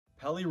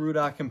Pelly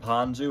Ruddock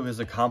Mpanzu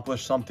has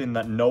accomplished something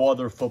that no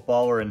other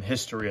footballer in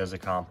history has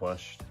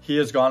accomplished. He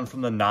has gone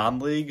from the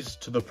non-leagues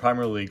to the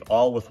Premier League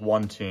all with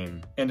one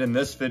team. And in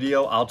this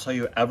video, I'll tell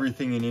you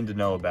everything you need to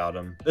know about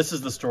him. This is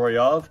the story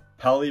of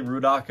Pelly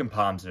Ruddock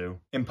Mpanzu.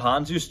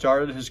 Mpanzu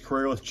started his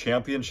career with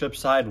championship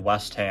side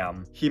West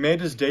Ham. He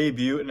made his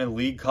debut in a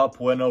League Cup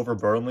win over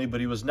Burnley,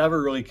 but he was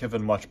never really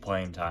given much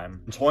playing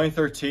time. In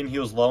 2013, he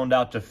was loaned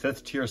out to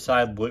 5th tier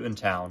side Luton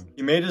Town.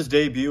 He made his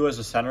debut as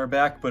a center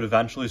back, but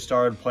eventually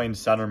started playing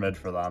center mid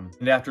for them.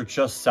 And after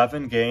just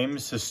 7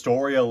 games, his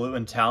story at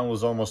Luton Town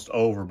was almost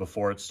over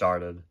before it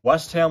started.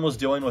 West Ham was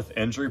dealing with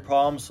injury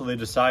problems, so they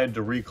decided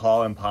to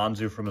recall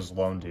Mpanzu from his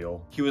loan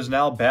deal. He was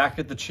now back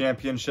at the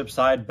championship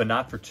side, but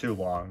not for too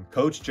long.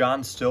 Coach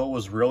John Still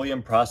was really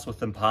impressed with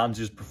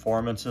Mpanzu's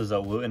performances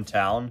at Luton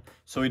Town,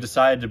 so he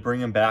decided to bring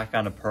him back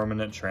on a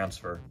permanent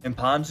transfer.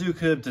 Mpanzu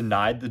could have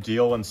denied the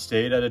deal and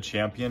stayed at a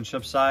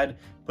championship side,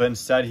 but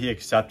instead he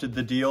accepted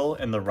the deal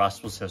and the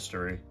rest was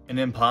history. In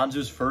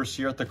Mpanzu's first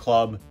year at the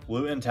club,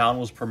 Luton Town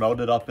was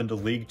promoted up into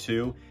League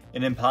 2,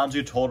 and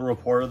Mpanzu told a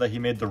reporter that he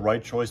made the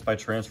right choice by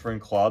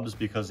transferring clubs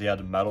because he had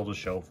a medal to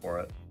show for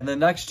it. In the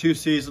next 2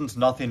 seasons,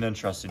 nothing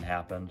interesting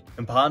happened.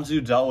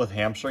 Mpanzu dealt with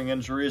hamstring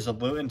injuries,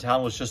 and Luton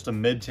Town was just a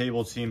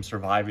mid-table team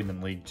surviving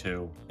in League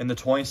 2. In the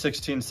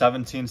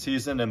 2016-17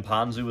 season,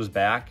 Mpanzu was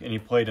back, and he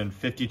played in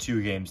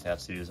 52 games that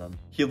season.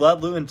 He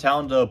led Luton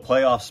Town to a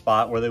playoff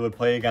spot where they would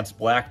play against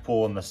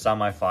Blackpool in the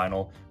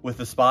semi-final, with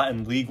the spot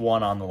in League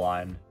 1 on the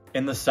line.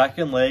 In the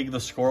second leg,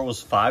 the score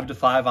was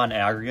 5-5 on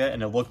aggregate,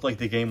 and it looked like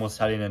the game was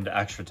heading into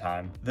extra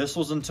time. This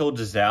was until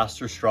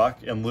disaster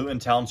struck, and Luton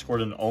Town scored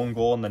an own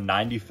goal in the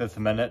 95th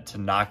minute to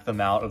knock them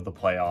out of the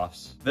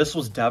playoffs. This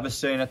was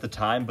devastating at the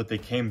time, but they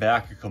came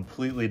back a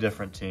completely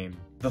different team.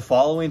 The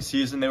following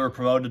season, they were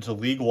promoted to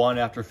League 1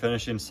 after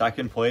finishing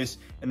 2nd place,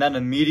 and then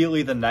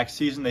immediately the next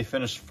season, they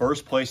finished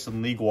 1st place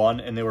in League 1,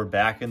 and they were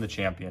back in the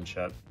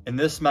championship. And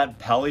this meant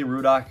Pelly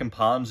Ruddock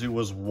Mpanzu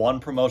was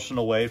 1 promotion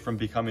away from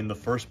becoming the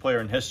first player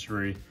in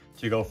history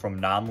to go from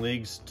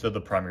non-leagues to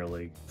the Premier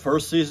League.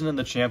 First season in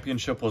the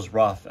championship was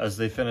rough, as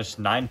they finished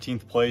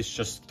 19th place,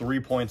 just 3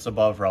 points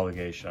above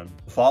relegation.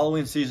 The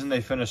following season,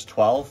 they finished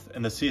 12th,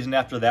 and the season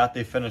after that,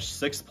 they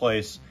finished 6th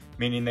place,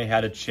 meaning they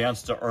had a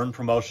chance to earn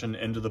promotion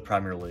into the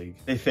Premier League.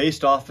 They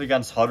faced off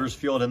against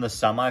Huddersfield in the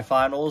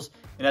semi-finals,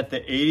 and at the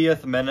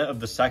 80th minute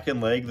of the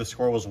second leg, the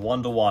score was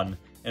 1-1,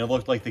 and it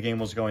looked like the game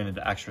was going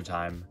into extra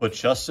time. But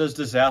just as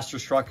disaster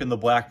struck in the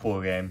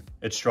Blackpool game,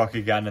 it struck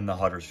again in the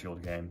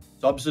Huddersfield game.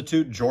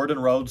 Substitute Jordan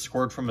Rhodes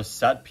scored from a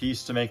set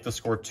piece to make the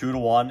score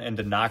 2-1 and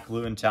to knock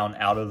Luton Town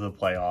out of the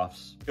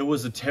playoffs. It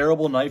was a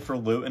terrible night for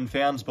Luton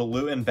fans, but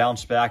Luton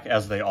bounced back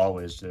as they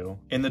always do.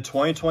 In the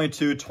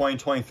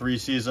 2022-2023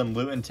 season,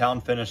 Luton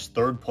Town finished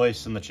 3rd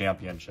place in the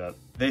championship.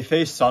 They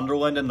faced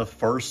Sunderland in the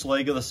first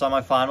leg of the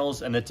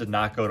semifinals, and it did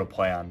not go to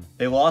plan.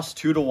 They lost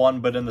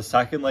 2-1, but in the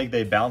second leg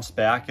they bounced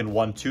back and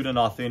won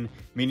 2-0,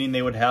 meaning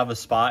they would have a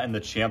spot in the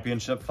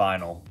championship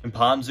final.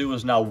 Mpanzu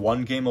was now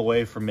 1 game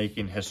away from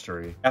making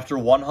history. After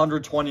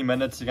 120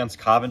 minutes against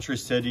Coventry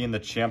City in the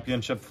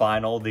championship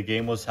final, the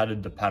game was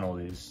headed to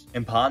penalties.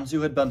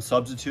 Mpanzu had been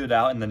substituted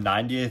out in the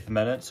 98th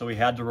minute, so he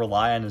had to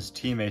rely on his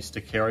teammates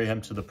to carry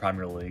him to the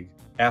Premier League.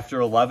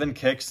 After 11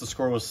 kicks, the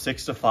score was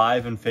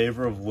 6-5 in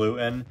favor of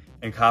Luton,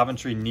 and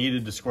Coventry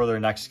needed to score their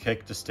next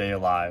kick to stay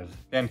alive.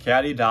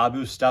 Bankati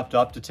Dabu stepped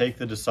up to take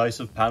the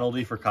decisive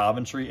penalty for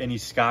Coventry, and he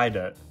skied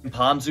it.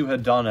 Mpanzu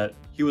had done it.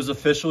 He was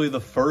officially the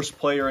first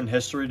player in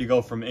history to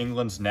go from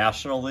England's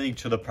National League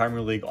to the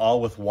Premier League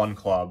all with 1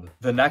 club.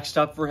 The next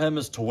step for him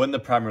is to win the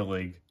Premier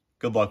League.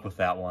 Good luck with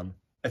that one.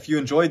 If you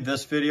enjoyed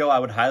this video, I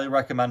would highly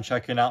recommend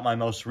checking out my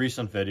most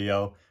recent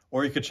video,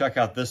 or you could check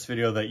out this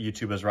video that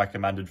YouTube has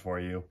recommended for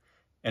you.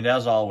 And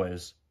as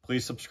always,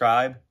 please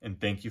subscribe, and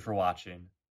thank you for watching.